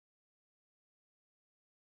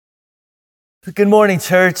Good morning,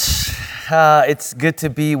 church. It's good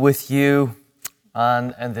to be with you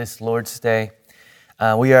on this Lord's Day.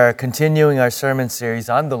 We are continuing our sermon series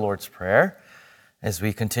on the Lord's Prayer as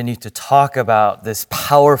we continue to talk about this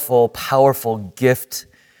powerful, powerful gift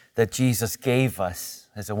that Jesus gave us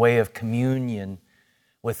as a way of communion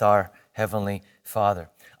with our Heavenly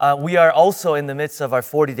Father. We are also in the midst of our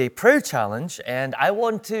 40-day prayer challenge, and I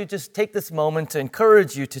want to just take this moment to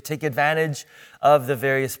encourage you to take advantage of the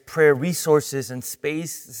various prayer resources and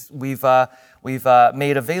space we've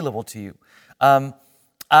made available to you.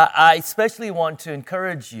 I especially want to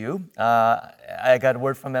encourage you. I got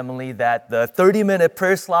word from Emily that the 30-minute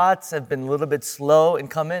prayer slots have been a little bit slow in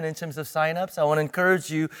coming in terms of sign-ups. I want to encourage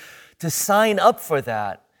you to sign up for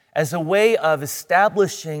that as a way of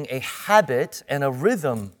establishing a habit and a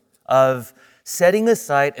rhythm of setting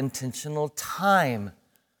aside intentional time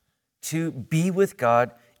to be with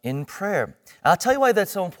God in prayer. I'll tell you why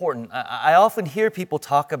that's so important. I often hear people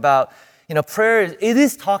talk about, prayer, it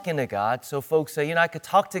is talking to God. So folks say, I could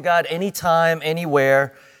talk to God anytime,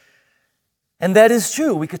 anywhere. And that is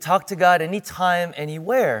true. We could talk to God anytime,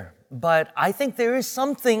 anywhere. But I think there is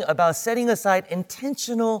something about setting aside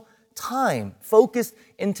intentional time, focused,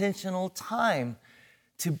 intentional time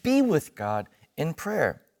to be with God in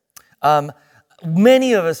prayer.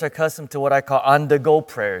 Many of us are accustomed to what I call on-the-go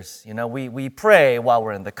prayers. We pray while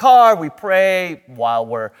we're in the car, we pray while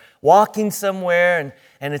we're walking somewhere,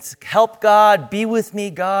 and it's help God, be with me,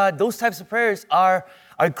 God. Those types of prayers are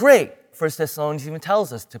great. 1 Thessalonians even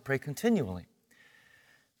tells us to pray continually.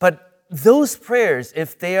 But those prayers,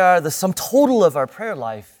 if they are the sum total of our prayer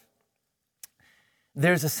life,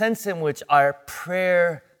 there's a sense in which our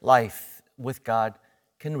prayer life with God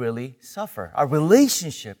can really suffer. Our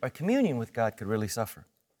relationship, our communion with God could really suffer.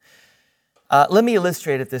 Let me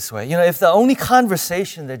illustrate it this way. If the only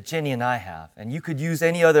conversation that Jenny and I have, and you could use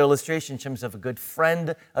any other illustration in terms of a good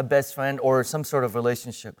friend, a best friend, or some sort of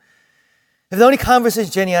relationship. If the only conversation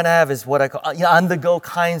Jenny and I have is what I call on-the-go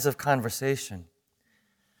kinds of conversation,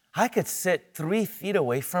 I could sit 3 feet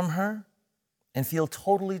away from her and feel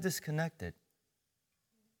totally disconnected.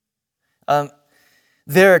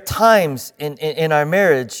 There are times in our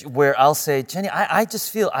marriage where I'll say, Jenny, I just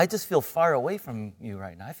feel far away from you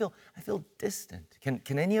right now. I feel distant.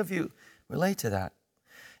 Can any of you relate to that?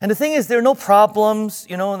 And the thing is, there are no problems.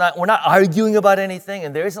 We're not arguing about anything,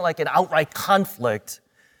 and there isn't like an outright conflict.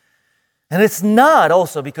 And it's not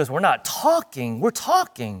also because we're not talking. We're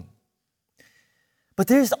talking. But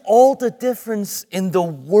there's all the difference in the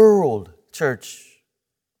world, church,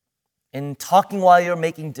 in talking while you're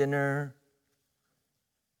making dinner,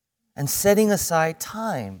 and setting aside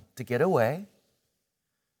time to get away,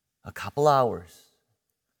 a couple hours,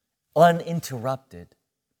 uninterrupted,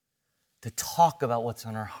 to talk about what's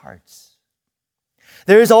on our hearts.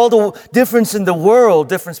 There is all the difference in the world,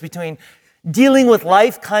 difference between dealing with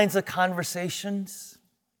life kinds of conversations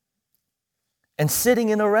and sitting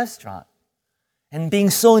in a restaurant and being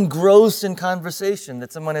so engrossed in conversation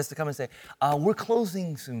that someone has to come and say, we're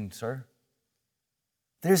closing soon, sir.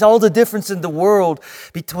 There's all the difference in the world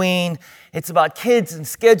between it's about kids and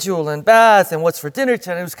schedule and bath and what's for dinner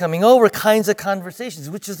tonight, who's coming over, kinds of conversations,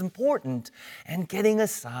 which is important, and getting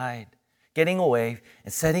away,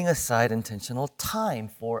 and setting aside intentional time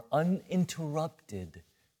for uninterrupted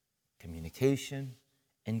communication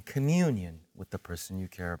and communion with the person you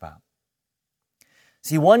care about.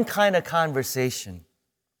 See, one kind of conversation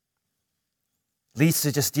leads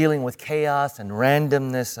to just dealing with chaos and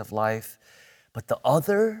randomness of life. But the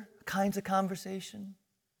other kinds of conversation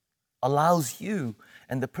allows you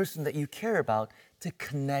and the person that you care about to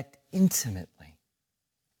connect intimately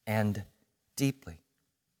and deeply.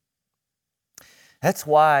 That's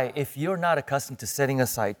why if you're not accustomed to setting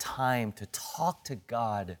aside time to talk to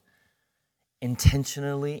God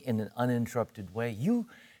intentionally in an uninterrupted way, you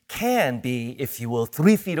can be, if you will,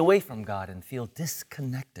 3 feet away from God and feel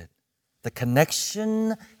disconnected. The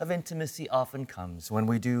connection of intimacy often comes when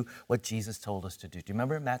we do what Jesus told us to do. Do you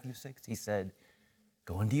remember in Matthew 6? He said,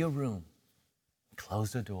 go into your room,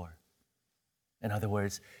 close the door. In other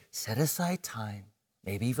words, set aside time,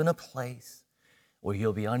 maybe even a place where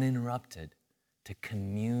you'll be uninterrupted to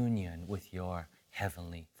communion with your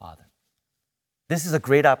Heavenly Father. This is a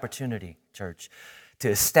great opportunity, church, to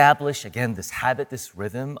establish, again, this habit, this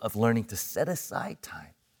rhythm of learning to set aside time.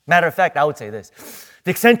 Matter of fact, I would say this. The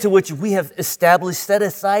extent to which we have established, set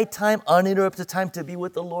aside time, uninterrupted time to be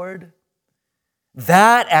with the Lord,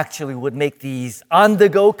 that actually would make these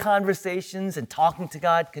on-the-go conversations and talking to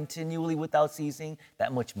God continually without ceasing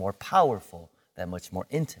that much more powerful, that much more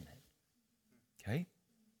intimate. Okay?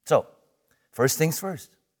 So, first things first.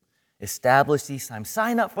 establish these times.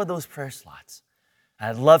 Sign up for those prayer slots.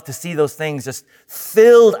 I'd love to see those things just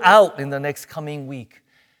filled out in the next coming week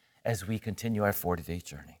as we continue our 40-day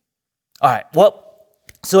journey. All right, well,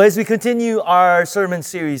 so as we continue our sermon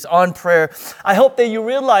series on prayer, I hope that you're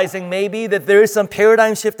realizing maybe that there is some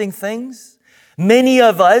paradigm-shifting things. Many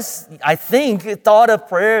of us, I think, thought of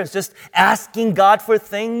prayer as just asking God for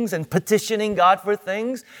things and petitioning God for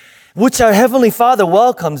things, which our Heavenly Father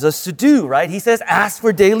welcomes us to do, right? He says, ask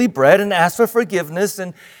for daily bread and ask for forgiveness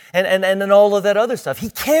and all of that other stuff. He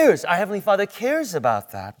cares. Our Heavenly Father cares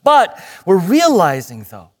about that. But we're realizing,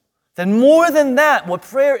 though, that more than that, what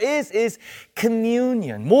prayer is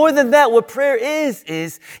communion. More than that, what prayer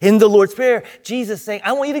is in the Lord's Prayer, Jesus saying,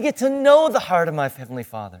 I want you to get to know the heart of my Heavenly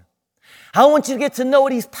Father. I want you to get to know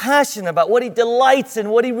what He's passionate about, what He delights in,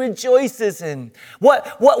 what He rejoices in,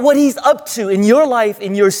 what He's up to in your life,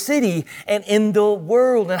 in your city, and in the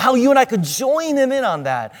world, and how you and I could join Him in on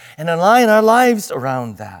that and align our lives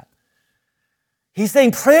around that. He's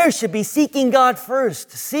saying prayer should be seeking God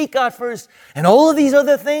first. Seek God first. And all of these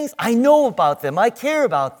other things, I know about them. I care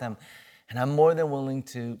about them. And I'm more than willing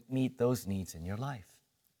to meet those needs in your life.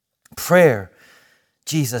 Prayer,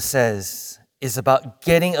 Jesus says, is about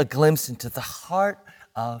getting a glimpse into the heart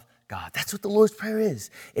of God. That's what the Lord's Prayer is.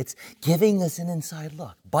 It's giving us an inside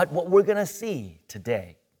look. But what we're going to see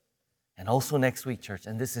today, and also next week, church,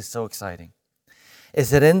 and this is so exciting, is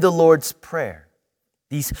that in the Lord's Prayer,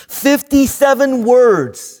 these 57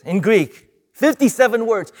 words in Greek, 57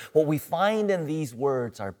 words. What we find in these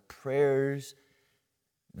words are prayers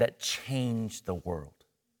that change the world.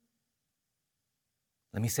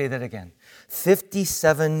 Let me say that again.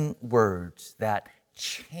 57 words that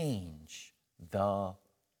change the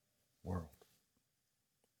world.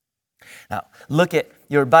 Now, look at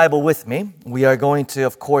your Bible with me. We are going to,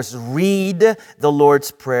 of course, read the Lord's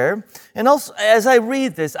Prayer. And also, as I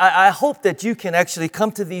read this, I hope that you can actually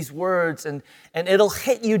come to these words and it'll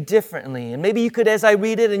hit you differently. And maybe you could, as I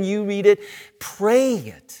read it and you read it, pray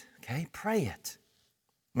it. Okay, pray it.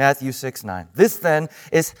 Matthew 6:9. This then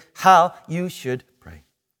is how you should pray.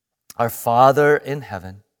 Our Father in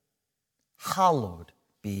heaven, hallowed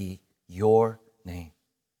be your name.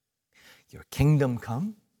 Your kingdom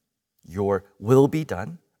come. Your will be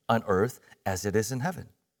done on earth as it is in heaven.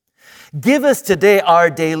 Give us today our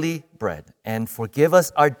daily bread, and forgive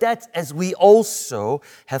us our debts as we also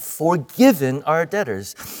have forgiven our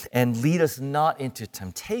debtors. And lead us not into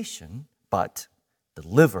temptation, but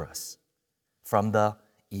deliver us from the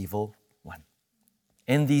evil one.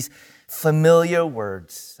 In these familiar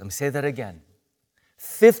words, let me say that again,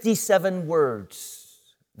 57 words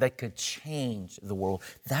that could change the world.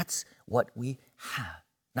 That's what we have.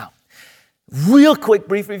 Now, real quick,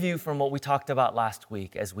 brief review from what we talked about last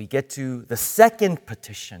week as we get to the second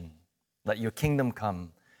petition, let your kingdom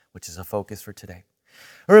come, which is a focus for today.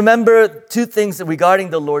 Remember two things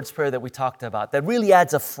regarding the Lord's Prayer that we talked about that really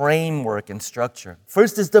adds a framework and structure.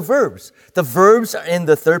 First is the verbs. The verbs are in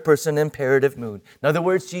the third person imperative mood. In other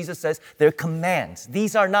words, Jesus says they're commands.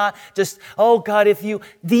 These are not just, oh God,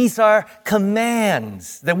 these are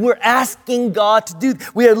commands that we're asking God to do.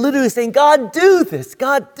 We are literally saying, God, do this.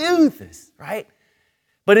 God, do this, right?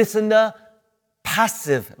 But it's in the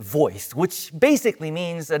passive voice, which basically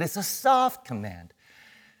means that it's a soft command.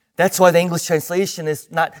 That's why the English translation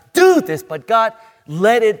is not do this, but God,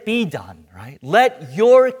 let it be done, right? Let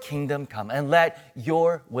your kingdom come and let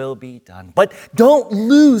your will be done. But don't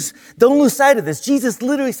lose sight of this. Jesus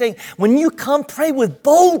literally saying, when you come, pray with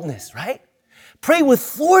boldness, right? Pray with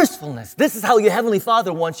forcefulness. This is how your Heavenly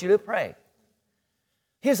Father wants you to pray.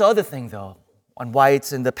 Here's the other thing, though, on why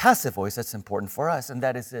it's in the passive voice that's important for us, and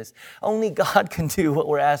that is this. Only God can do what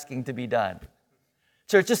we're asking to be done.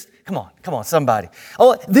 Church, just come on, somebody.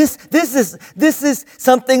 Oh, this is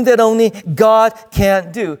something that only God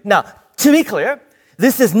can do. Now, to be clear,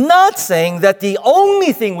 this is not saying that the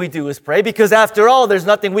only thing we do is pray, because after all, there's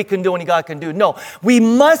nothing we can do, only God can do. No, we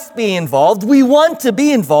must be involved. We want to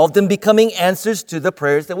be involved in becoming answers to the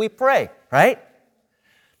prayers that we pray, right?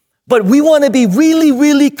 But we want to be really,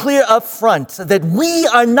 really clear up front that we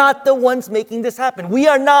are not the ones making this happen. We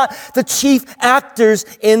are not the chief actors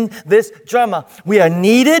in this drama. We are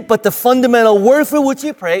needed, but the fundamental work for which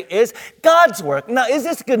we pray is God's work. Now, is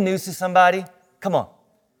this good news to somebody? Come on.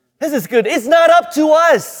 This is good. It's not up to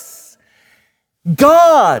us.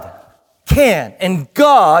 God can and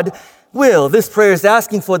God will. This prayer is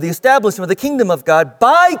asking for the establishment of the kingdom of God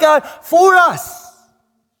by God for us.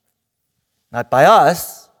 Not by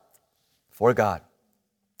us. For God.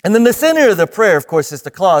 And then the center of the prayer, of course, is the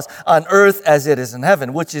clause, on earth as it is in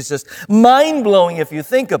heaven, which is just mind-blowing if you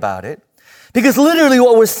think about it. Because literally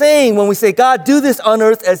what we're saying when we say, God, do this on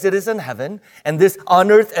earth as it is in heaven, and this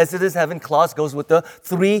on earth as it is in heaven clause goes with the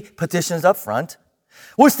 3 petitions up front.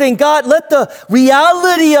 We're saying, God, let the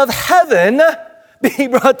reality of heaven be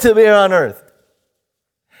brought to bear on earth.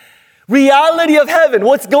 Reality of heaven.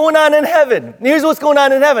 What's going on in heaven? Here's what's going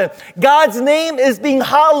on in heaven. God's name is being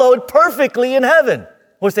hallowed perfectly in heaven.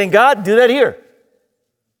 We're saying, God, do that here.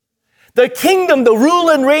 The kingdom, the rule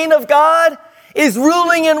and reign of God is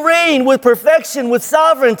ruling and reign with perfection, with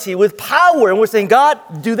sovereignty, with power. And we're saying,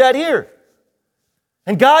 God, do that here.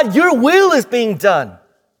 And God, your will is being done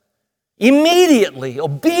immediately,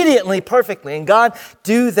 obediently, perfectly. And God,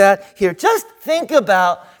 do that here. Just think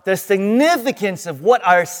about the significance of what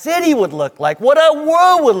our city would look like, what our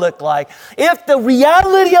world would look like if the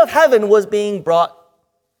reality of heaven was being brought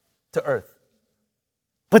to earth.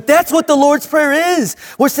 But that's what the Lord's Prayer is.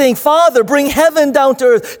 We're saying, Father, bring heaven down to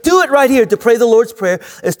earth. Do it right here. To pray the Lord's Prayer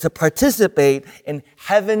is to participate in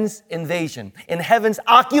heaven's invasion, in heaven's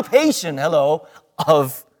occupation,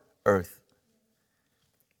 of earth.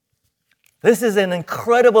 This is an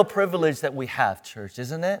incredible privilege that we have, church,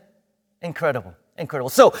 isn't it? Incredible. Incredible.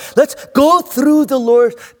 So let's go through the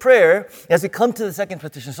Lord's Prayer as we come to the second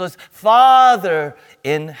petition. So it's Father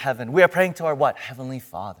in heaven. We are praying to our what? Heavenly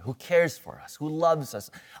Father, who cares for us, who loves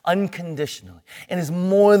us unconditionally, and is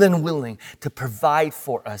more than willing to provide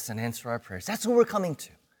for us and answer our prayers. That's what we're coming to.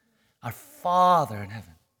 Our Father in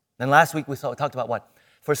heaven. Then last week we talked about what?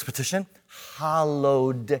 First petition,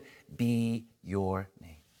 hallowed be your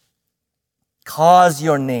name. Cause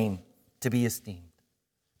your name to be esteemed.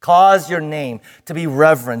 Cause your name to be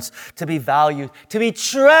reverenced, to be valued, to be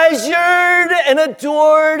treasured and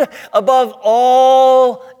adored above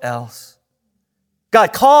all else.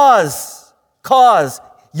 God, cause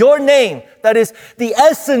your name, that is the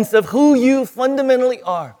essence of who you fundamentally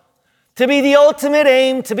are, to be the ultimate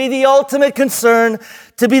aim, to be the ultimate concern,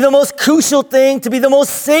 to be the most crucial thing, to be the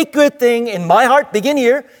most sacred thing in my heart. Begin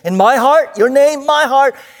here. In my heart, your name, my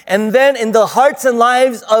heart, and then in the hearts and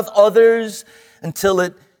lives of others until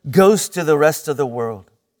it goes to the rest of the world.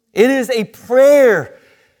 It is a prayer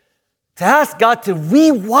to ask God to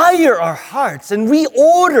rewire our hearts and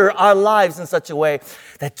reorder our lives in such a way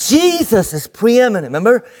that Jesus is preeminent.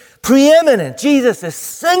 Remember? Preeminent. Jesus is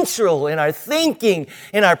central in our thinking,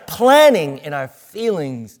 in our planning, in our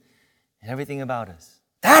feelings, and everything about us.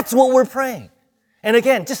 That's what we're praying. And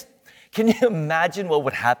again, just can you imagine what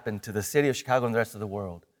would happen to the city of Chicago and the rest of the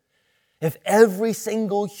world if every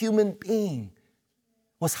single human being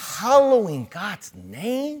was hallowing God's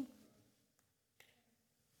name?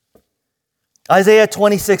 Isaiah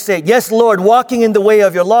 26:8. Yes, Lord, walking in the way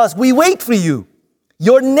of your laws, we wait for you.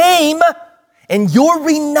 Your name and your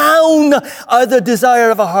renown are the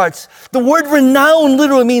desire of our hearts. The word renown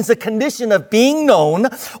literally means the condition of being known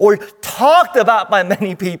or talked about by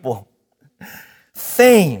many people.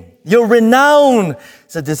 Fame. Your renown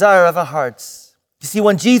is the desire of our hearts. You see,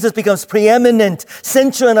 when Jesus becomes preeminent,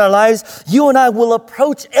 central in our lives, you and I will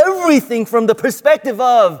approach everything from the perspective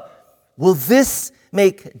of, will this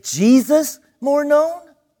make Jesus more known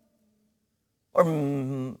or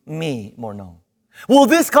me more known? Will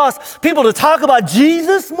this cause people to talk about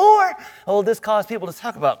Jesus more? Or will this cause people to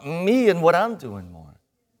talk about me and what I'm doing more?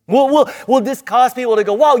 Will this cause people to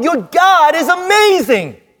go, wow, your God is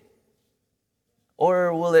amazing?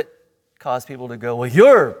 Or will it cause people to go, well,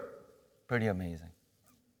 you're pretty amazing?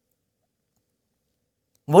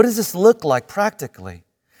 What does this look like practically?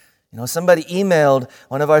 Somebody emailed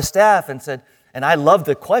one of our staff and said, and I love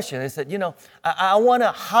the question. They said, I want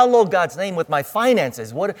to hallow God's name with my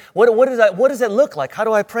finances. What does that look like? How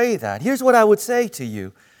do I pray that? Here's what I would say to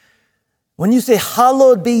you. When you say,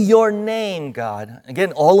 hallowed be your name, God,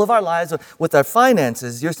 again, all of our lives with our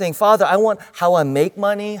finances, you're saying, Father, I want how I make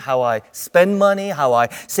money, how I spend money, how I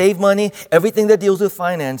save money, everything that deals with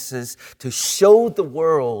finances to show the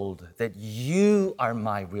world that you are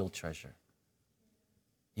my real treasure.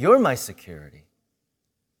 You're my security.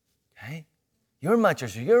 Okay? You're my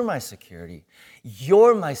treasure. You're my security.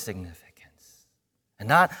 You're my significance. And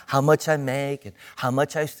not how much I make and how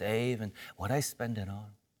much I save and what I spend it on.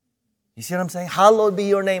 You see what I'm saying? Hallowed be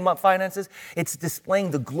your name, finances. It's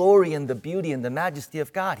displaying the glory and the beauty and the majesty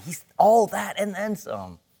of God. He's all that and then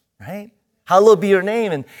some, right? Hallowed be your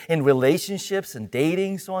name in relationships and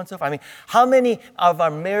dating, so on and so forth. I mean, how many of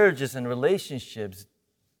our marriages and relationships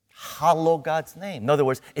hallow God's name? In other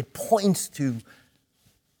words, it points to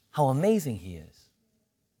how amazing He is.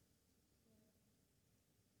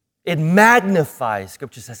 It magnifies,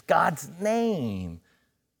 Scripture says, God's name.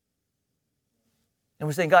 And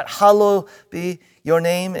we're saying, God, hallowed be your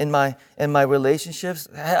name in my relationships.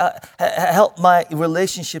 Help my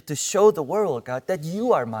relationship to show the world, God, that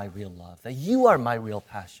you are my real love, that you are my real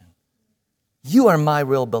passion. You are my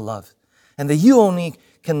real beloved. And that you only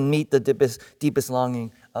can meet the deepest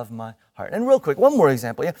longing of my heart. And real quick, one more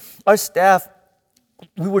example. Yeah, our staff,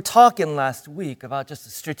 we were talking last week about just the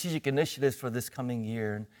strategic initiatives for this coming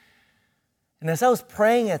year. And as I was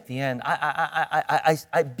praying at the end,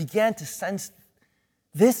 I began to sense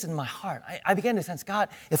this in my heart. I began to sense, God,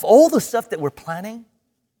 if all the stuff that we're planning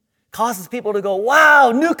causes people to go,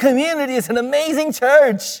 wow, New Community is an amazing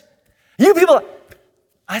church. You people,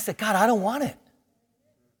 I said, God, I don't want it.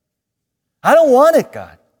 I don't want it,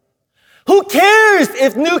 God. Who cares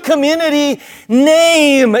if New Community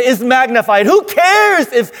name is magnified? Who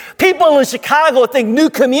cares if people in Chicago think New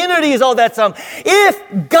Community is all that something?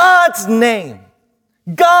 If God's name,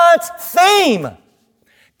 God's fame,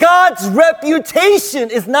 God's reputation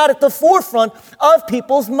is not at the forefront of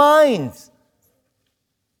people's minds.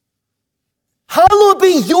 Hallowed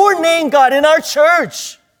be your name, God, in our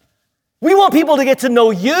church. We want people to get to know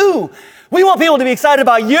you. We want people to be excited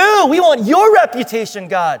about you. We want your reputation,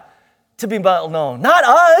 God, to be well known, not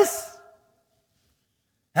us.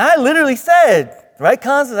 And I literally said, right,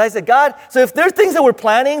 Constance? I said, God, so if there's things that we're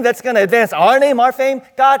planning that's going to advance our name, our fame,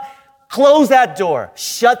 God, close that door.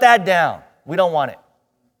 Shut that down. We don't want it.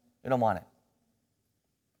 We don't want it.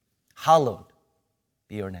 Hallowed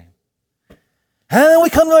be your name. And then we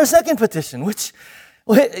come to our second petition, which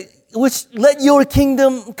let your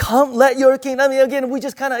kingdom come, let your kingdom. I mean, again, we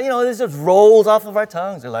just kind of, this just rolls off of our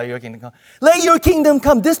tongues. Let your kingdom come. Let your kingdom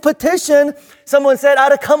come. This petition, someone said, ought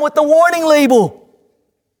to come with the warning label.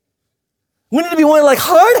 We need to be wearing like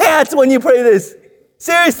hard hats when you pray this.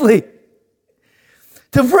 Seriously.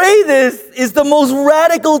 To pray this is the most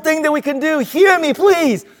radical thing that we can do. Hear me,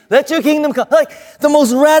 please. Let your kingdom come. Like the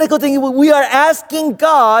most radical thing, we are asking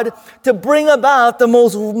God to bring about the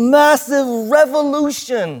most massive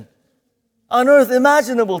revolution on earth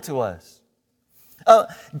imaginable to us.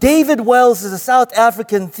 David Wells is a South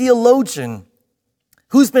African theologian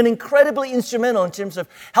who's been incredibly instrumental in terms of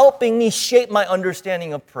helping me shape my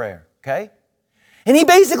understanding of prayer, okay? And he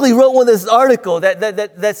basically wrote one of this article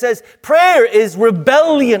that says prayer is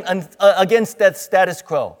rebellion against that status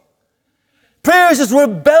quo. Prayer is just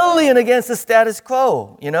rebellion against the status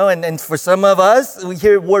quo, and for some of us, we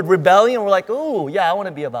hear the word rebellion, we're like, oh, yeah, I want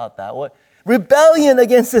to be about that. What? Rebellion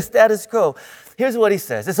against the status quo. Here's what he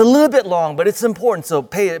says. It's a little bit long, but it's important, so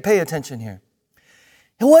pay attention here.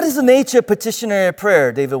 And what is the nature of petitionary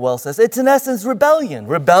prayer, David Wells says? It's in essence rebellion.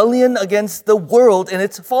 Rebellion against the world and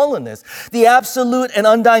its fallenness. The absolute and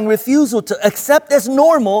undying refusal to accept as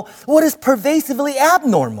normal what is pervasively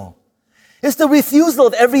abnormal. It's the refusal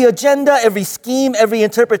of every agenda, every scheme, every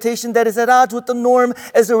interpretation that is at odds with the norm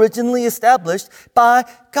as originally established by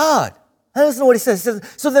God. And listen to what he says. He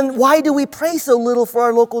says, so then why do we pray so little for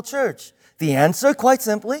our local church? The answer, quite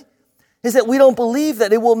simply, is that we don't believe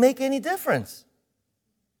that it will make any difference.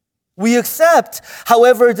 We accept,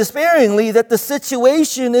 however despairingly, that the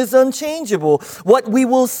situation is unchangeable. What we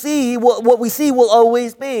see will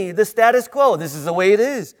always be the status quo. This is the way it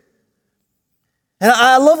is. And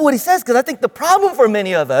I love what he says, because I think the problem for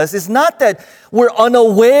many of us is not that we're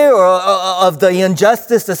unaware of the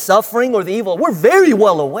injustice, the suffering, or the evil. We're very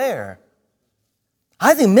well aware.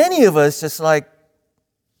 I think many of us just like,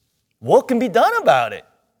 what can be done about it?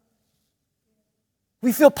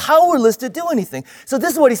 We feel powerless to do anything. So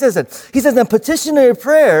this is what he says then. He says that petitionary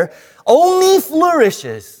prayer only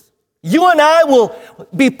flourishes. You and I will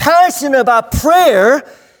be passionate about prayer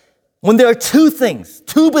when there are two things,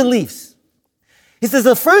 two beliefs. He says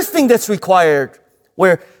the first thing that's required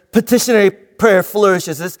where petitionary prayer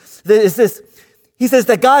flourishes is this. He says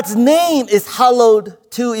that God's name is hallowed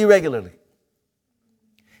too irregularly.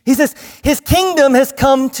 He says his kingdom has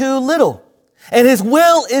come too little and his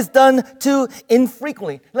will is done too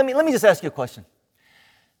infrequently. Let me just ask you a question.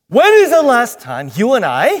 When is the last time you and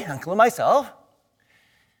I, including myself,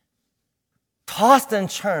 tossed and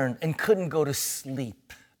churned and couldn't go to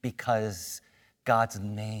sleep because God's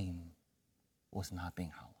name was not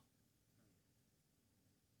being hallowed?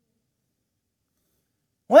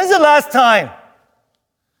 When's the last time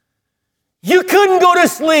you couldn't go to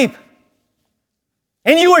sleep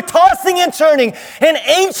and you were tossing and turning and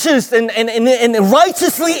anxious and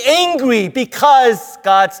righteously angry because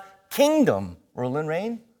God's kingdom, rule and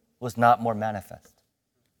reign, was not more manifest?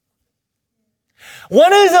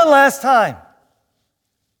 When is the last time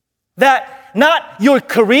that not your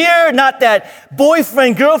career, not that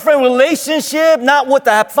boyfriend-girlfriend relationship, not what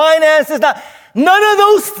the finances, none of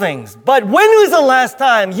those things. But when was the last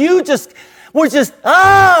time you just were just,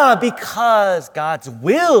 because God's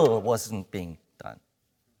will wasn't being done.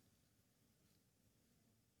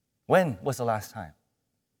 When was the last time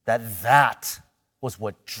that was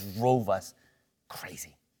what drove us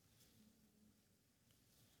crazy?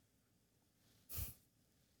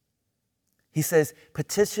 He says,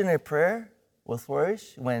 petitioner prayer will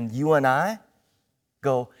flourish when you and I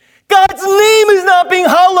go, God's name is not being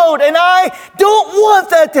hallowed, and I don't want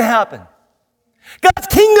that to happen. God's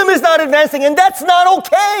kingdom is not advancing, and that's not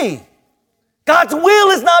okay. God's will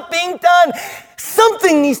is not being done.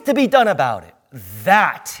 Something needs to be done about it.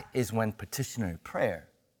 That is when petitionary prayer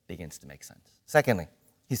begins to make sense. Secondly,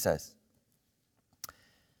 he says,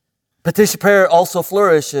 petition prayer also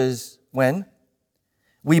flourishes when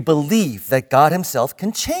we believe that God himself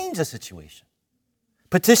can change a situation.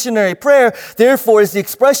 Petitionary prayer, therefore, is the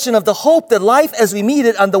expression of the hope that life as we meet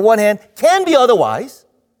it, on the one hand, can be otherwise,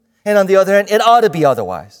 and on the other hand, it ought to be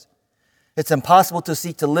otherwise. It's impossible to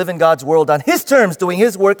seek to live in God's world on his terms, doing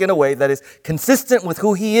his work in a way that is consistent with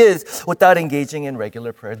who he is without engaging in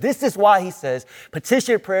regular prayer. This is why he says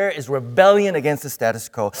petition prayer is rebellion against the status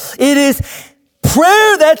quo. It is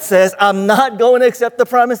prayer that says, I'm not going to accept the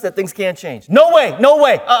promise that things can't change. No way.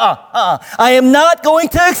 I am not going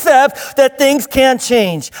to accept that things can't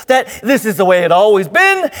change. That this is the way it always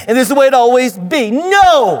been, and this is the way it always be.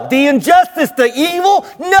 No, the injustice, the evil,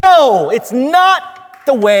 no, it's not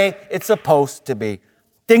the way it's supposed to be.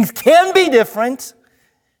 Things can be different,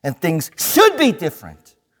 and things should be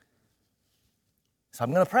different. So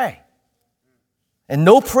I'm going to pray. And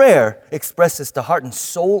no prayer expresses the heart and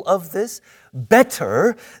soul of this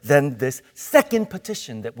better than this second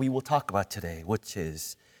petition that we will talk about today, which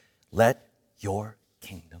is, let your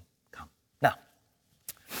kingdom come. Now,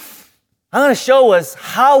 I'm going to show us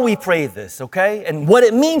how we pray this, okay? And what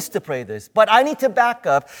it means to pray this. But I need to back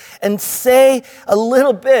up and say a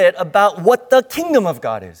little bit about what the kingdom of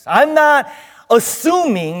God is. I'm not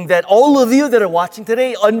assuming that all of you that are watching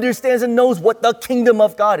today understands and knows what the kingdom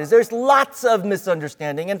of God is. There's lots of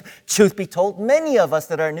misunderstanding. And truth be told, many of us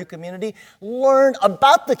that are a new community learn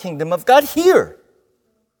about the kingdom of God here.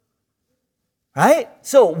 Right?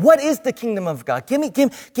 So what is the kingdom of God? Give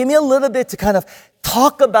me a little bit to kind of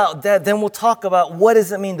talk about that. Then we'll talk about what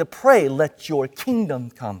does it mean to pray, let your kingdom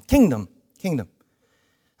come. Kingdom.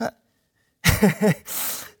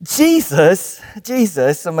 Jesus,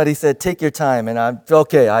 somebody said, take your time. And I'm,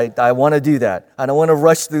 okay, I want to do that. I don't want to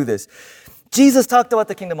rush through this. Jesus talked about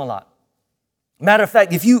the kingdom a lot. Matter of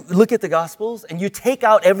fact, if you look at the Gospels and you take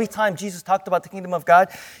out every time Jesus talked about the kingdom of God,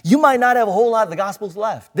 you might not have a whole lot of the Gospels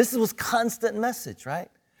left. This was constant message, right?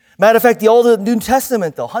 Matter of fact, the Old and New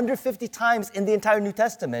Testament, though, 150 times in the entire New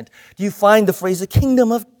Testament, do you find the phrase, the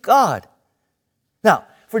kingdom of God. Now,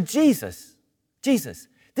 for Jesus,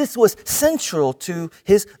 this was central to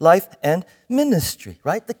his life and ministry,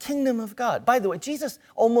 right? The kingdom of God. By the way, Jesus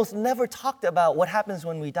almost never talked about what happens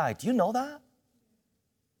when we die. Do you know that?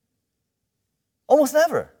 Almost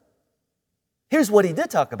never. Here's what he did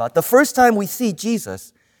talk about. The first time we see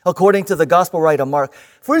Jesus, according to the gospel writer Mark,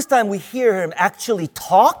 first time we hear him actually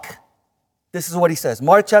talk, this is what he says.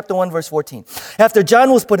 Mark chapter 1, verse 14. After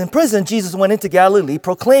John was put in prison, Jesus went into Galilee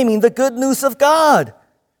proclaiming the good news of God.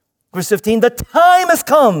 Verse 15, the time has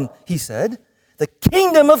come, he said. The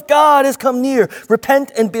kingdom of God has come near.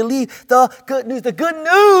 Repent and believe the good news. The good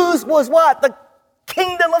news was what? The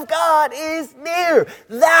kingdom of God is near.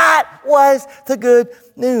 That was the good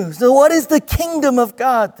news. So what is the kingdom of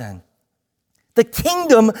God then? The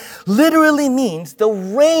kingdom literally means the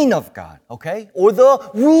reign of God, okay? Or the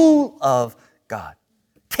rule of God.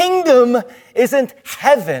 Kingdom isn't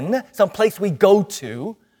heaven, some place we go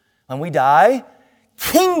to when we die.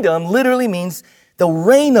 Kingdom literally means the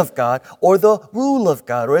reign of God or the rule of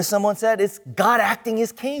God. Or as someone said, it's God acting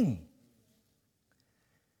as king.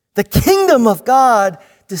 The kingdom of God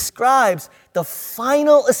describes the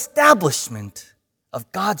final establishment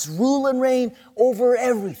of God's rule and reign over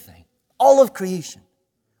everything, all of creation,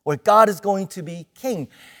 where God is going to be king.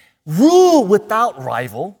 Rule without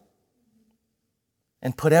rival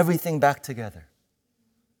and put everything back together.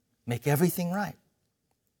 Make everything right.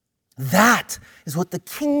 That is what the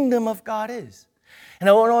kingdom of God is. And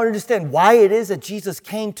I want to understand why it is that Jesus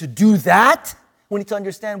came to do that. We need to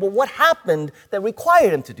understand, well, what happened that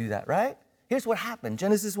required him to do that, right? Here's what happened.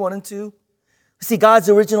 Genesis 1 and 2. We see God's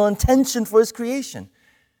original intention for his creation.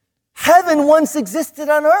 Heaven once existed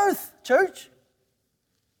on earth, church.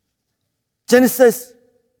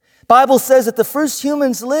 Bible says that the first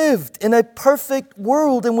humans lived in a perfect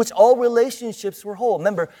world in which all relationships were whole.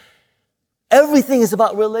 Remember, everything is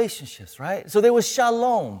about relationships, right? So there was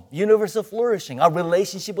shalom, universal flourishing, our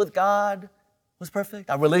relationship with God was perfect.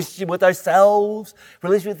 Our relationship with ourselves,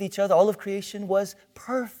 relationship with each other, all of creation was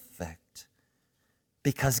perfect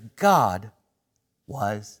because God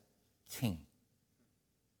was king.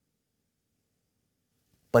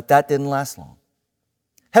 But that didn't last long.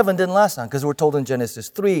 Heaven didn't last long because we're told in Genesis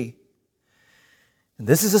 3, and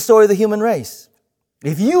this is the story of the human race.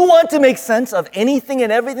 If you want to make sense of anything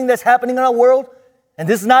and everything that's happening in our world, and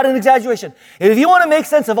this is not an exaggeration, if you want to make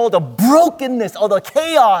sense of all the brokenness, all the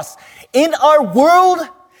chaos in our world,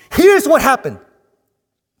 here's what happened.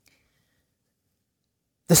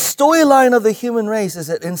 The storyline of the human race is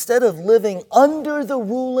that instead of living under the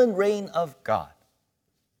rule and reign of God,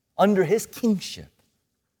 under His kingship,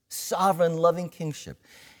 sovereign, loving kingship,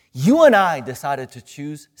 you and I decided to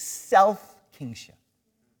choose self-kingship.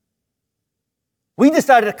 We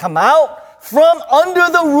decided to come out from under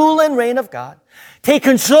the rule and reign of God, take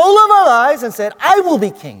control of our lives and said, I will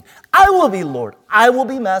be king, I will be Lord, I will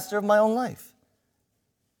be master of my own life.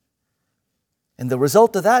 And the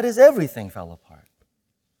result of that is everything fell apart.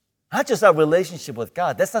 Not just our relationship with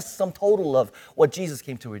God. That's not the sum total of what Jesus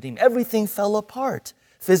came to redeem. Everything fell apart.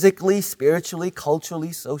 Physically, spiritually,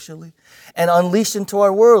 culturally, socially. And unleashed into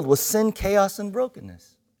our world was sin, chaos, and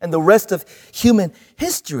brokenness. And the rest of human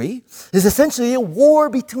history is essentially a war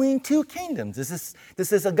between two kingdoms. This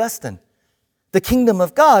is Augustine. The kingdom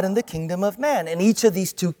of God and the kingdom of man. And each of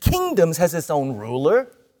these two kingdoms has its own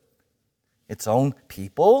ruler, its own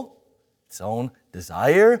people, its own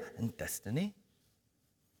desire and destiny.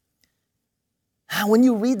 When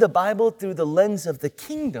you read the Bible through the lens of the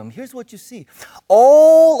kingdom, here's what you see.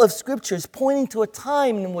 All of Scripture is pointing to a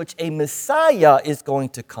time in which a Messiah is going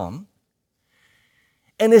to come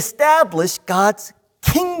and establish God's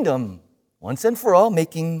kingdom once and for all,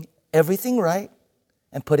 making everything right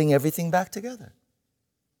and putting everything back together.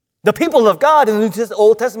 The people of God in the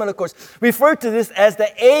Old Testament, of course, refer to this as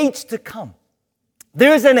the age to come.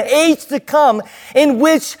 There's an age to come in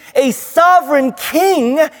which a sovereign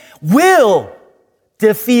king will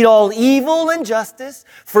defeat all evil and injustice,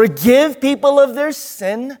 forgive people of their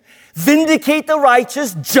sin, vindicate the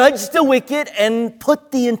righteous, judge the wicked, and put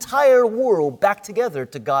the entire world back together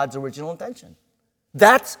to God's original intention.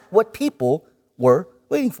 That's what people were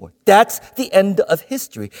waiting for. That's the end of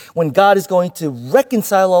history, when God is going to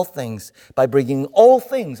reconcile all things by bringing all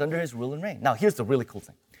things under His rule and reign. Now, here's the really cool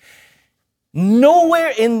thing.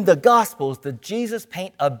 Nowhere in the Gospels did Jesus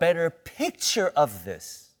paint a better picture of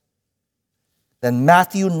this than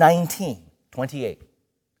Matthew 19:28.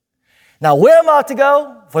 Now, where I'm about to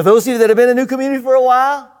go, for those of you that have been in New Community for a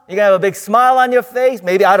while, you're going to have a big smile on your face.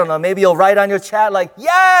 Maybe, I don't know, maybe you'll write on your chat like,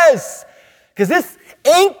 yes! Because this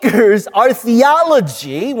anchors our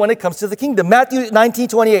theology when it comes to the kingdom. Matthew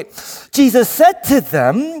 19:28. Jesus said to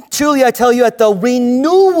them, truly I tell you, at the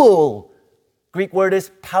renewal, Greek word is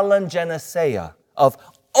palingenesia, of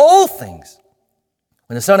all things,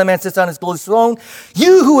 when the Son of Man sits on His glorious throne,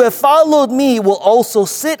 you who have followed me will also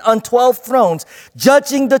sit on 12 thrones,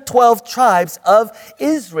 judging the 12 tribes of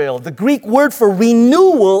Israel. The Greek word for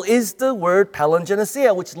renewal is the word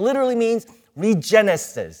palingenesia, which literally means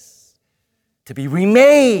regenesis, to be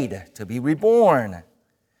remade, to be reborn.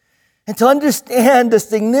 And to understand the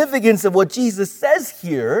significance of what Jesus says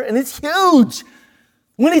here, and it's huge,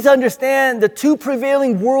 we need to understand the two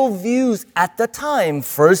prevailing worldviews at the time.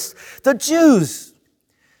 First, the Jews.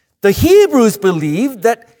 The Hebrews believed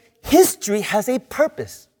that history has a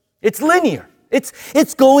purpose. It's linear.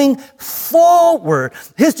 It's going forward.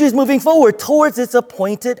 History is moving forward towards its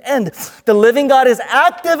appointed end. The living God is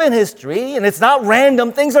active in history, and it's not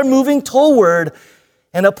random. Things are moving toward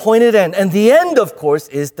an appointed end. And the end, of course,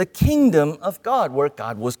 is the kingdom of God, where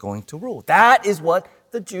God was going to rule. That is what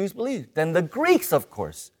the Jews believed. Then the Greeks, of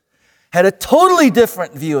course, had a totally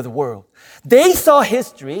different view of the world. They saw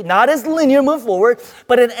history not as linear move forward,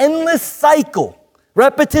 but an endless cycle,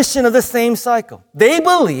 repetition of the same cycle. They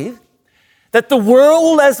believed that the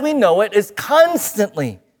world as we know it is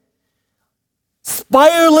constantly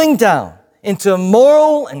spiraling down into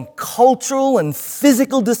moral and cultural and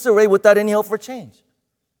physical disarray without any hope for change.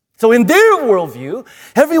 So in their worldview,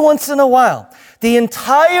 every once in a while, the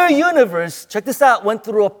entire universe, check this out, went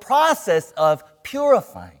through a process of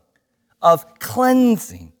purifying, of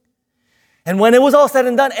cleansing. And when it was all said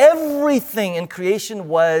and done, everything in creation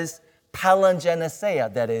was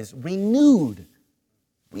palingenesia, that is, renewed,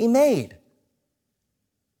 remade.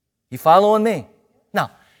 You following me?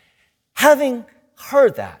 Now, having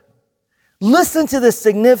heard that, listen to the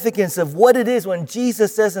significance of what it is when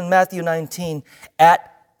Jesus says in Matthew 19, at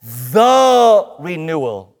the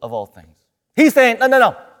renewal of all things. He's saying,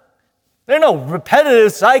 no. There's no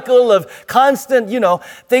repetitive cycle of constant,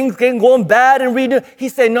 things getting going bad and redo.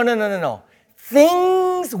 He's saying, no.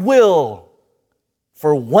 things will,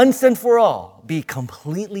 for once and for all, be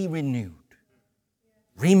completely renewed,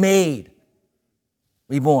 remade,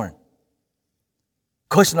 reborn.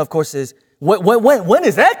 Question, of course, is when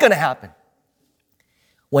is that going to happen?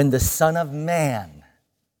 When the Son of Man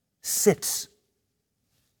sits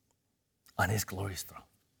on his glorious throne.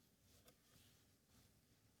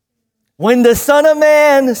 When the Son of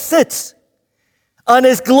Man sits on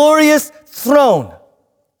his glorious throne.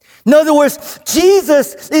 In other words,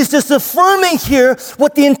 Jesus is just affirming here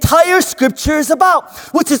what the entire Scripture is about,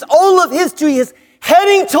 which is all of history is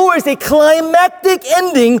heading towards a climactic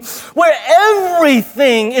ending where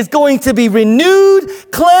everything is going to be renewed,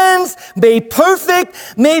 cleansed, made perfect,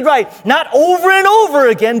 made right. Not over and over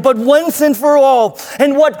again, but once and for all.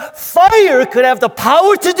 And what fire could have the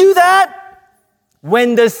power to do that?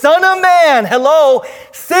 When the Son of Man,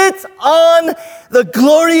 sits on the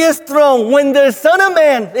glorious throne. When the Son of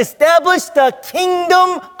Man established the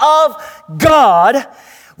kingdom of God,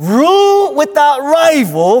 rule without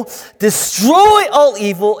rival, destroy all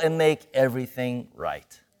evil, and make everything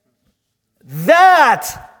right.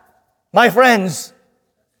 That, my friends,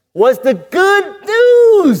 was the good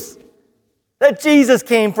news that Jesus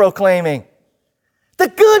came proclaiming. The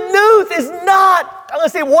good news is not, I'm going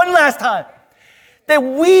to say it one last time, that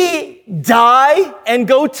we die and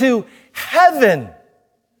go to heaven.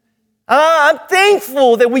 I'm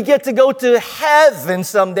thankful that we get to go to heaven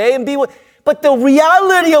someday and be with. But the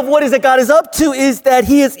reality of what is that God is up to is that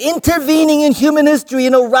He is intervening in human history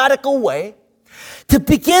in a radical way to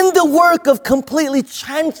begin the work of completely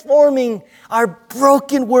transforming our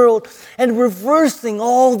broken world and reversing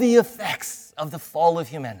all the effects of the fall of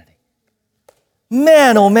humanity.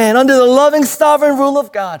 Man, oh man, under the loving sovereign rule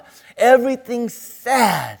of God, everything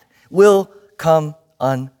sad will come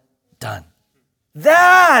undone.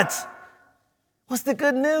 That was the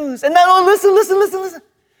good news. And now, listen.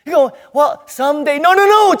 You go, well, someday.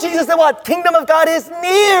 No. Jesus said what? Kingdom of God is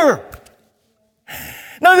near.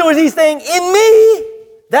 In other words, He's saying, in me,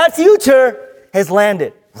 that future has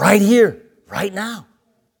landed right here, right now.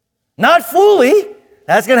 Not fully.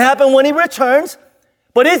 That's going to happen when He returns.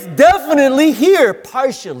 But it's definitely here,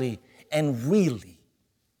 partially and really.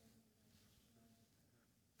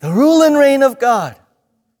 The rule and reign of God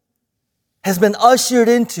has been ushered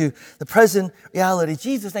into the present reality.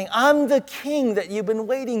 Jesus saying, I'm the king that you've been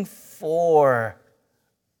waiting for.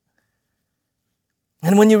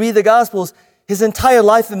 And when you read the Gospels, His entire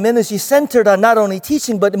life and ministry centered on not only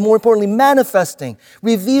teaching, but more importantly, manifesting,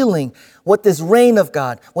 revealing what this reign of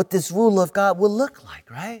God, what this rule of God will look like,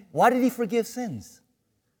 right? Why did He forgive sins?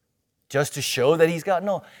 Just to show that He's God?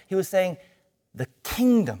 No, He was saying the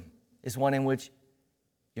kingdom is one in which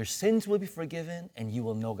your sins will be forgiven and you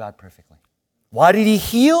will know God perfectly. Why did He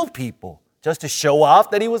heal people? Just to show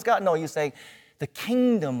off that He was God? No, He was saying the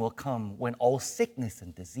kingdom will come when all sickness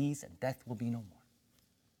and disease and death will be no more.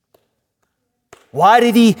 Why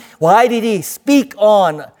did He speak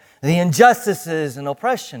on the injustices and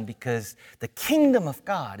oppression? Because the kingdom of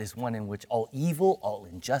God is one in which all evil, all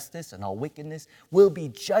injustice, and all wickedness will be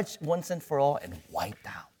judged once and for all and wiped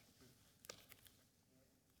out.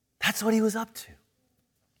 That's what He was up to.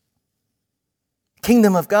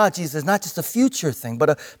 Kingdom of God, Jesus, is not just a future thing, but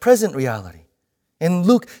a present reality. In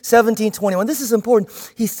Luke 17:21, this is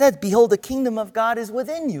important. He said, behold, the kingdom of God is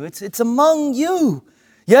within you. It's among you.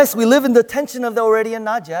 Yes, we live in the tension of the already and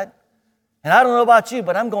not yet. And I don't know about you,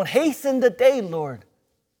 but I'm going, hasten the day, Lord,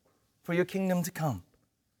 for your kingdom to come.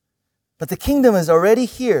 But the kingdom is already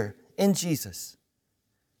here in Jesus,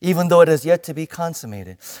 even though it has yet to be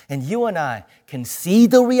consummated. And you and I can see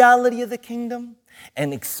the reality of the kingdom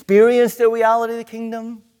and experience the reality of the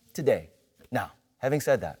kingdom today. Now, having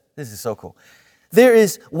said that, this is so cool. There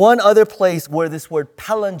is one other place where this word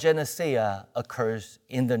palingenesia occurs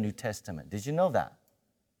in the New Testament. Did you know that?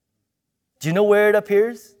 Do you know where it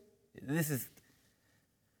appears?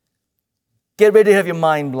 Get ready to have your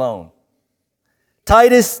mind blown.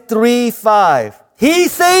 Titus 3:5. He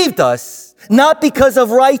saved us, not because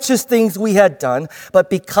of righteous things we had done, but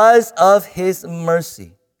because of His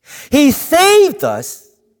mercy. He saved us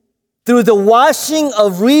through the washing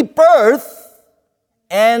of rebirth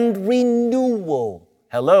and renewal.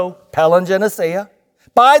 Hello, palingenesia.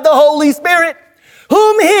 By the Holy Spirit,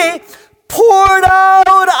 whom He poured out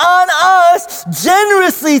on us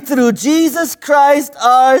generously through Jesus Christ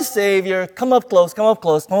our Savior. Come up close.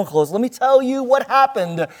 Let me tell you what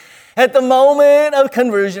happened at the moment of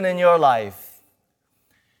conversion in your life.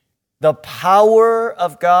 The power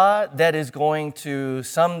of God that is going to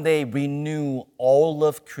someday renew all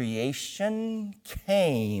of creation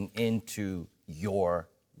came into your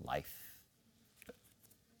life.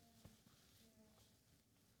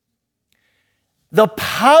 the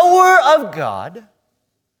power of God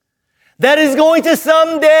that is going to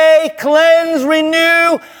someday cleanse,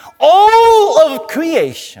 renew all of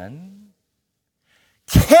creation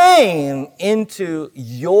came into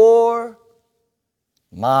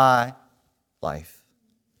my life.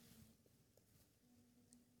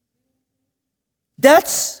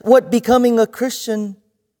 That's what becoming a Christian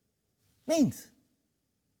means.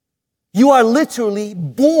 You are literally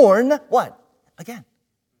born, what? Again.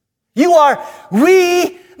 You are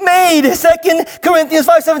remade. 2 Corinthians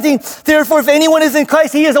 5:17. Therefore, if anyone is in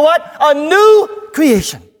Christ, he is a what? A new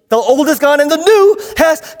creation. The old is gone and the new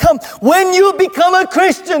has come. When you become a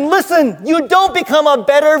Christian, listen, you don't become a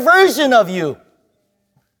better version of you.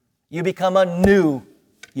 You become a new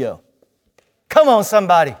you. Come on,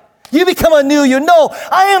 somebody. You become a new you. No,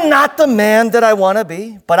 I am not the man that I want to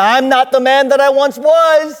be, but I'm not the man that I once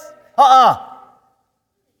was.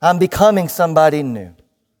 I'm becoming somebody new.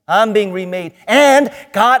 I'm being remade. And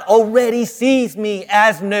God already sees me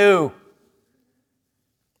as new.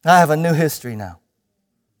 I have a new history now.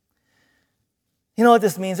 You know what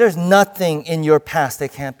this means? There's nothing in your past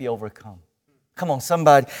that can't be overcome. Come on,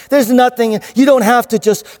 somebody. There's nothing, you don't have to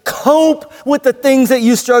just cope with the things that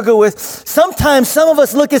you struggle with. Sometimes some of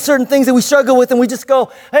us look at certain things that we struggle with and we just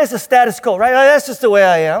go, that's the status quo, right? That's just the way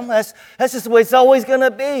I am. That's just the way it's always going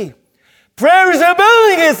to be. Prayer is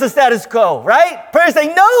rebelling against the status quo, right? Prayer is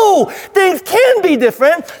saying, no, things can be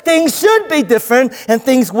different, things should be different, and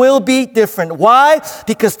things will be different. Why?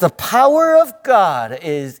 Because the power of God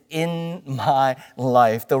is in my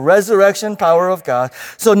life. The resurrection power of God.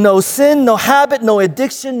 So no sin, no habit, no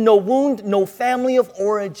addiction, no wound, no family of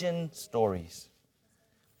origin stories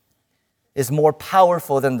is more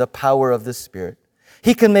powerful than the power of the Spirit.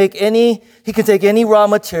 He can take any raw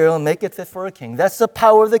material and make it fit for a king. That's the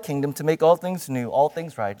power of the kingdom, to make all things new, all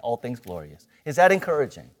things right, all things glorious. Is that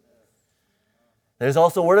encouraging? There's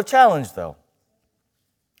also a word of challenge, though.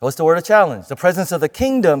 What's the word of challenge? The presence of the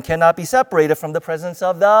kingdom cannot be separated from the presence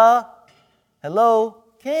of the,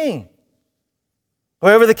 king.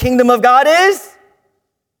 Wherever the kingdom of God is,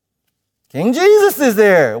 King Jesus is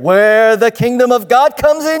there. Where the kingdom of God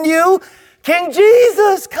comes in you, King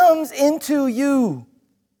Jesus comes into you.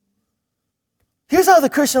 Here's how the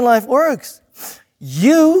Christian life works.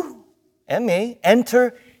 You and me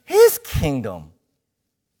enter His kingdom.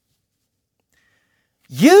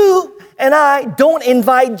 You and I don't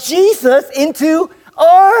invite Jesus into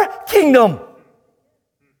our kingdom.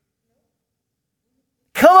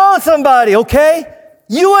 Come on, somebody, okay?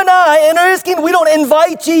 You and I enter His kingdom. We don't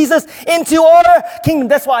invite Jesus into our kingdom.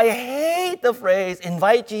 That's why I hate the phrase,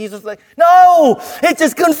 invite Jesus. No, it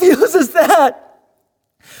just confuses that.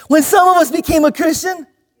 When some of us became a Christian,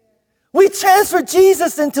 we transferred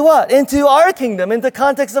Jesus into what? Into our kingdom, in the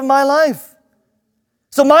context of my life.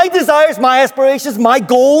 So my desires, my aspirations, my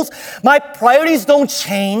goals, my priorities don't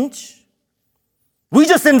change. We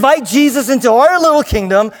just invite Jesus into our little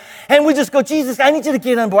kingdom, and we just go, Jesus, I need you to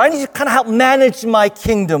get on board. I need you to kind of help manage my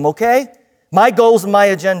kingdom, okay? My goals and my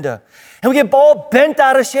agenda. And we get all bent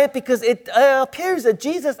out of shape because it appears that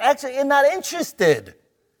Jesus actually is not interested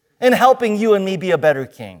in helping you and me be a better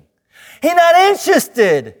king. He's not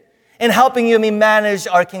interested in helping you and me manage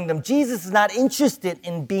our kingdom. Jesus is not interested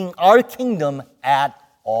in being our kingdom at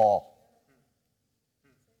all.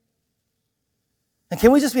 And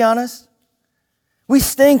can we just be honest? We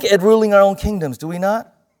stink at ruling our own kingdoms, do we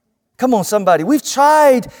not? Come on, somebody. We've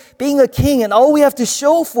tried being a king, and all we have to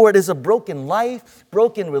show for it is a broken life,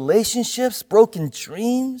 broken relationships, broken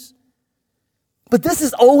dreams. But this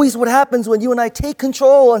is always what happens when you and I take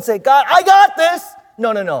control and say, God, I got this.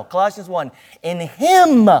 No. Colossians 1. In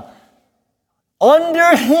Him,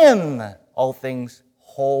 under Him, all things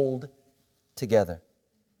hold together.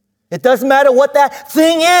 It doesn't matter what that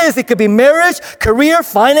thing is. It could be marriage, career,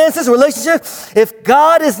 finances, relationship. If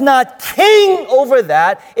God is not king over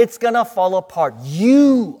that, it's going to fall apart.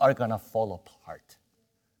 You are going to fall apart.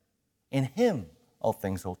 In Him, all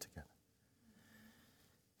things hold together.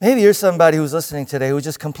 Maybe you're somebody who's listening today who's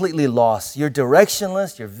just completely lost. You're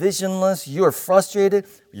directionless, you're visionless, you're frustrated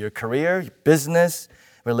with your career, your business,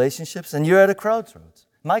 relationships, and you're at a crossroads.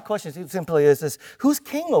 My question simply is this: who's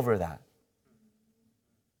king over that?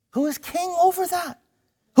 Who is king over that?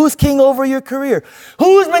 Who's king over your career?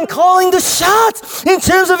 Who's been calling the shots in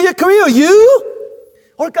terms of your career? You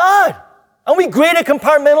or God? Aren't we great at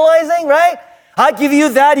compartmentalizing, right? I give you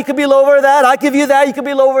that, you could be lower that. I give you that, you could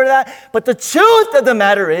be lower that. But the truth of the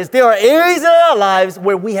matter is, there are areas in our lives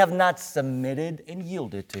where we have not submitted and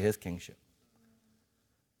yielded to His kingship.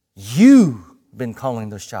 You've been calling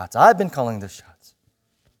the shots. I've been calling the shots.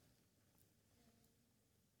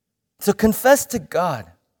 So confess to God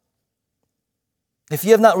if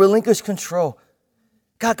you have not relinquished control,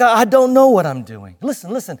 God, I don't know what I'm doing.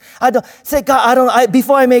 Listen. I don't say, God,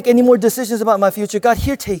 before I make any more decisions about my future, God,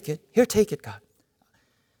 here, take it. Here, take it, God.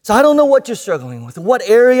 So I don't know what you're struggling with. What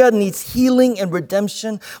area needs healing and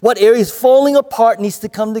redemption? What area is falling apart, needs to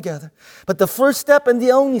come together? But the first step and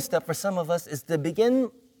the only step for some of us is to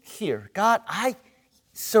begin here. God, I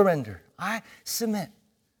surrender. I submit.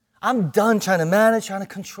 I'm done trying to manage, trying to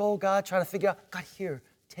control, God, trying to figure out, God, here,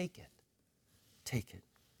 take it. Take it.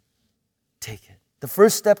 Take it. The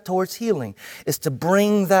first step towards healing is to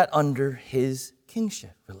bring that under His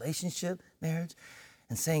kingship, relationship, marriage,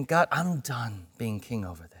 and saying, God, I'm done being king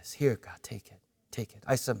over this. Here, God, take it. Take it.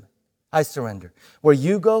 I submit. I surrender. Where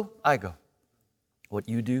you go, I go. What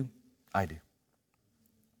you do, I do.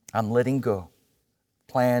 I'm letting go.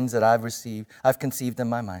 Plans that I've conceived in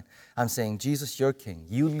my mind. I'm saying, Jesus, you're king.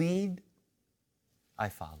 You lead, I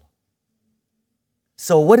follow.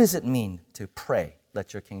 So what does it mean to pray,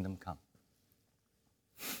 let your kingdom come?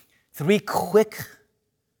 3 quick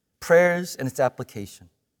prayers and its application.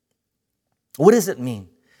 What does it mean?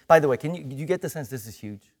 By the way, you get the sense this is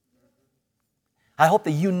huge? I hope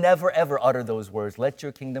that you never ever utter those words, let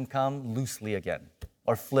your kingdom come, loosely again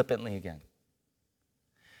or flippantly again.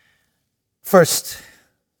 First,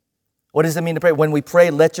 what does it mean to pray? When we pray,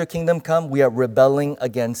 let your kingdom come, we are rebelling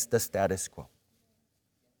against the status quo.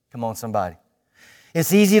 Come on, somebody.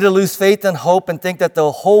 It's easy to lose faith and hope and think that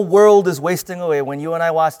the whole world is wasting away when you and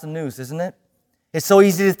I watch the news, isn't it? It's so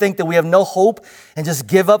easy to think that we have no hope and just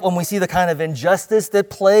give up when we see the kind of injustice that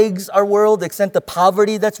plagues our world, the extent of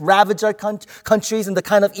poverty that's ravaged our countries, and the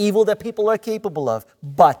kind of evil that people are capable of.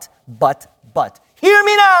 But, hear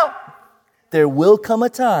me now. There will come a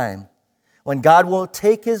time when God will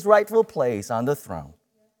take His rightful place on the throne.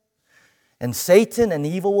 And Satan and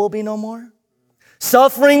evil will be no more.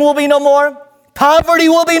 Suffering will be no more. Poverty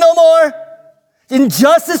will be no more.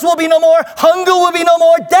 Injustice will be no more. Hunger will be no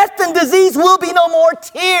more. Death and disease will be no more.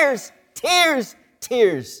 Tears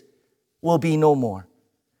will be no more.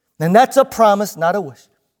 And that's a promise, not a wish.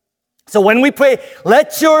 So when we pray,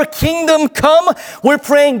 let your kingdom come, we're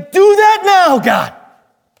praying, do that now, God.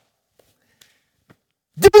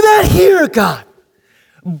 Do that here, God.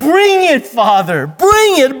 Bring it, Father.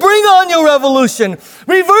 Bring it. Bring on your revolution.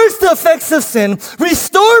 Reverse the effects of sin.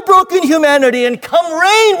 Restore broken humanity and come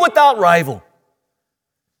reign without rival.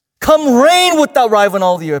 Come reign without rival in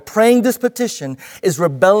all the earth. Praying this petition is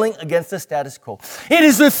rebelling against the status quo. It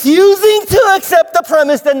is refusing to accept the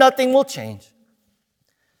premise that nothing will change.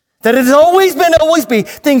 That it has always been, always be.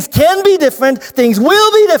 Things can be different. Things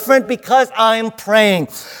will be different because I'm praying.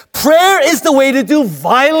 Prayer is the way to do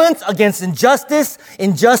violence against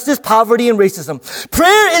injustice, poverty, and racism.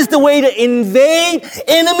 Prayer is the way to invade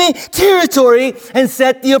enemy territory and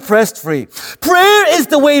set the oppressed free. Prayer is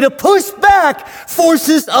the way to push back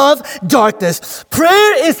forces of darkness.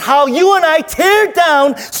 Prayer is how you and I tear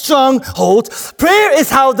down strongholds. Prayer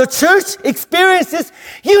is how the church experiences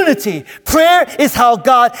unity. Prayer is how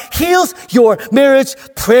God heals your marriage.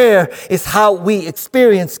 Prayer is how we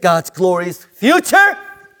experience God's glorious future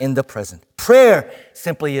in the present. Prayer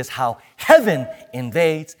simply is how heaven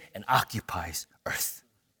invades and occupies earth.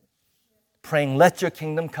 Praying, let your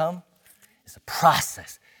kingdom come, is a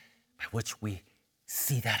process by which we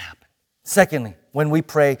see that happen. Secondly, when we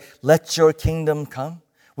pray, let your kingdom come,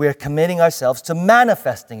 we are committing ourselves to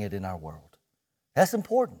manifesting it in our world. That's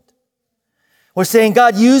important. We're saying,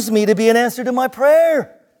 God, use me to be an answer to my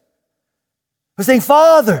prayer. We're saying,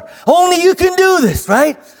 Father, only you can do this,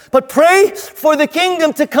 right? But pray for the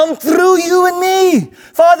kingdom to come through you and me.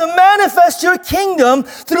 Father, manifest your kingdom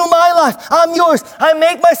through my life. I'm yours. I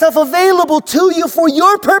make myself available to you for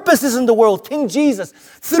your purposes in the world. King Jesus,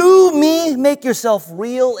 through me, make yourself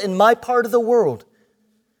real in my part of the world.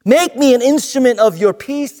 Make me an instrument of your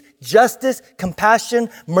peace, justice, compassion,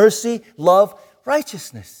 mercy, love,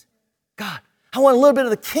 righteousness. God, I want a little bit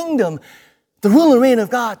of the kingdom, the rule and reign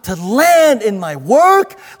of God, to land in my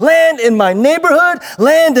work, land in my neighborhood,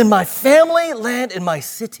 land in my family, land in my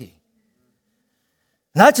city.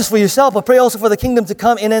 Not just for yourself, but pray also for the kingdom to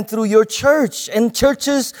come in and through your church and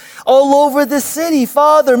churches all over the city.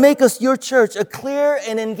 Father, make us your church a clear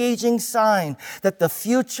and engaging sign that the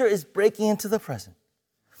future is breaking into the present.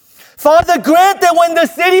 Father, grant that when the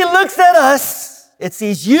city looks at us, it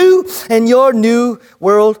sees you and your new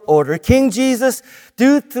world order. King Jesus,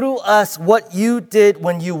 do through us what you did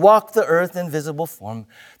when you walked the earth in visible form.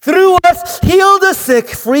 Through us, heal the sick,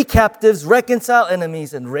 free captives, reconcile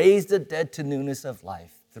enemies, and raise the dead to newness of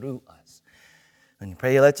life. Through us. When you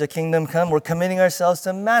pray, let your kingdom come, we're committing ourselves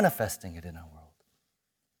to manifesting it in our world.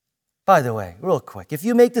 By the way, real quick, if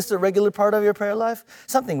you make this a regular part of your prayer life,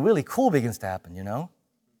 something really cool begins to happen, you know?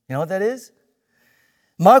 You know what that is?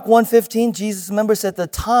 Mark 1:15, Jesus, remember, said the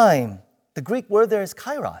time, the Greek word there is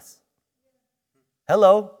kairos.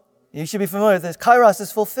 Hello, you should be familiar with this. Kairos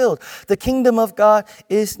is fulfilled. The kingdom of God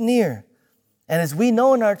is near. And as we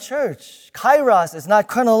know in our church, kairos is not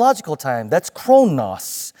chronological time. That's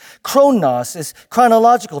chronos. Chronos is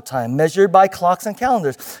chronological time measured by clocks and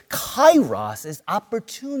calendars. Kairos is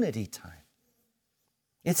opportunity time.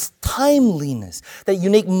 It's timeliness, that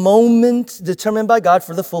unique moment determined by God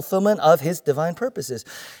for the fulfillment of His divine purposes.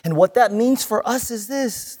 And what that means for us is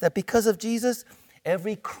this, that because of Jesus,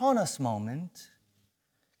 every chronos moment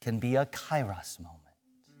can be a kairos moment.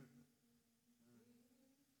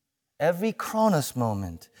 Every chronos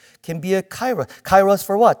moment can be a kairos. Kairos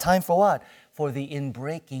for what? Time for what? For the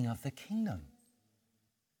inbreaking of the kingdom.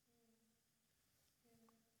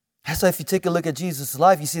 So if you take a look at Jesus'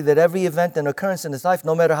 life, you see that every event and occurrence in His life,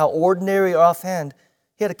 no matter how ordinary or offhand,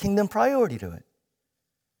 He had a kingdom priority to it.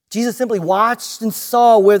 Jesus simply watched and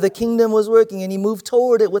saw where the kingdom was working, and He moved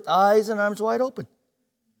toward it with eyes and arms wide open.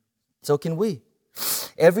 So can we.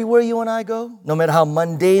 Everywhere you and I go, no matter how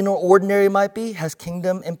mundane or ordinary it might be, has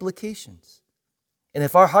kingdom implications. And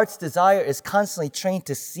if our heart's desire is constantly trained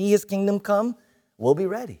to see His kingdom come, we'll be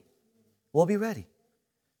ready. We'll be ready.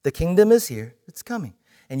 The kingdom is here. It's coming.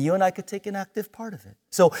 And you and I could take an active part of it.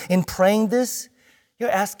 So in praying this, you're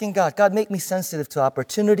asking God, God, make me sensitive to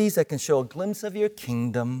opportunities that can show a glimpse of your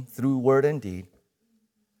kingdom through word and deed.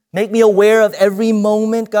 Make me aware of every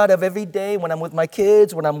moment, God, of every day when I'm with my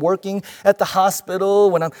kids, when I'm working at the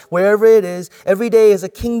hospital, when I'm wherever it is. Every day is a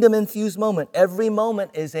kingdom-infused moment. Every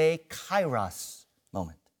moment is a kairos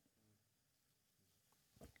moment.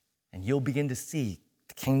 And you'll begin to see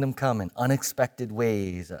the kingdom come in unexpected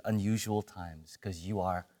ways at unusual times because you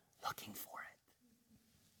are looking for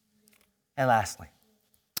it. And lastly,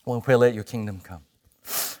 when we pray, let your kingdom come,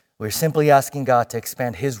 we're simply asking God to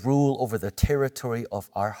expand His rule over the territory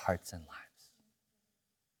of our hearts and lives.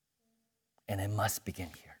 And it must begin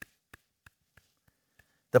here.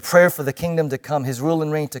 The prayer for the kingdom to come, His rule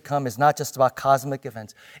and reign to come, is not just about cosmic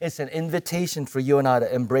events. It's an invitation for you and I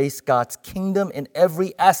to embrace God's kingdom in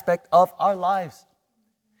every aspect of our lives.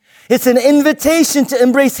 It's an invitation to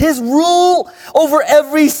embrace His rule over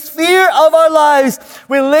every sphere of our lives.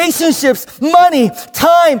 Relationships, money,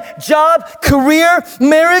 time, job, career,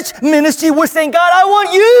 marriage, ministry. We're saying, God, I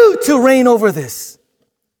want you to reign over this.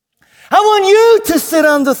 I want you to sit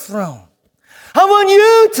on the throne. I want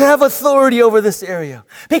you to have authority over this area.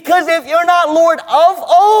 Because if you're not Lord of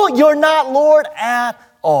all, you're not Lord at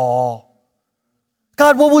all.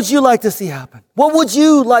 God, what would you like to see happen? What would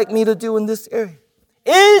you like me to do in this area?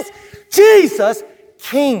 Is Jesus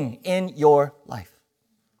King in your life?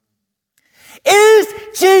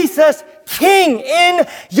 Is Jesus King in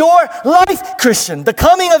your life, Christian? The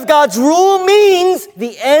coming of God's rule means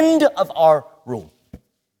the end of our rule.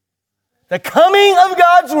 The coming of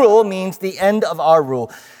God's rule means the end of our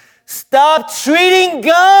rule. Stop treating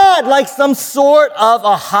God like some sort of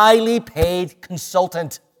a highly paid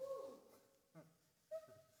consultant.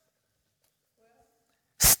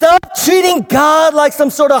 Stop treating God like some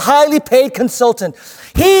sort of highly paid consultant.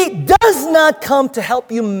 He does not come to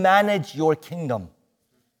help you manage your kingdom.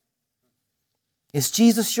 Is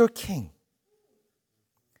Jesus your king?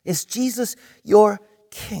 Is Jesus your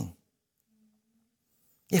king?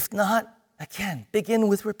 If not, again, begin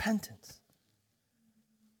with repentance.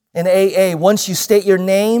 In AA, once you state your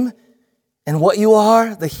name and what you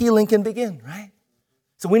are, the healing can begin, right?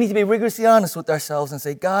 So we need to be rigorously honest with ourselves and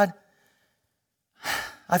say, God,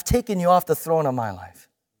 I've taken you off the throne of my life.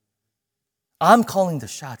 I'm calling the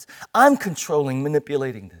shots. I'm controlling,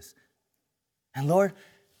 manipulating this. And Lord,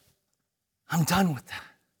 I'm done with that.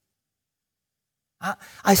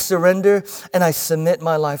 I surrender and I submit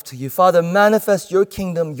my life to you. Father, manifest your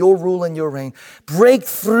kingdom, your rule, and your reign. Break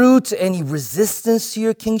through to any resistance to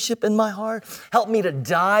your kingship in my heart. Help me to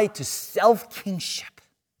die to self-kingship.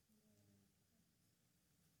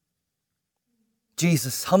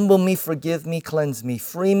 Jesus, humble me, forgive me, cleanse me,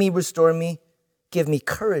 free me, restore me. Give me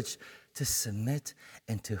courage to submit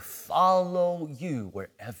and to follow you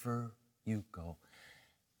wherever you go.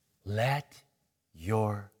 Let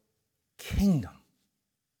your kingdom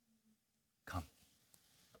come.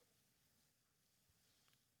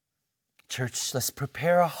 Church, let's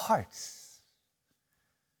prepare our hearts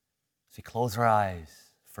as we close our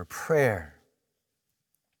eyes for prayer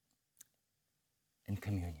and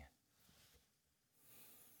communion.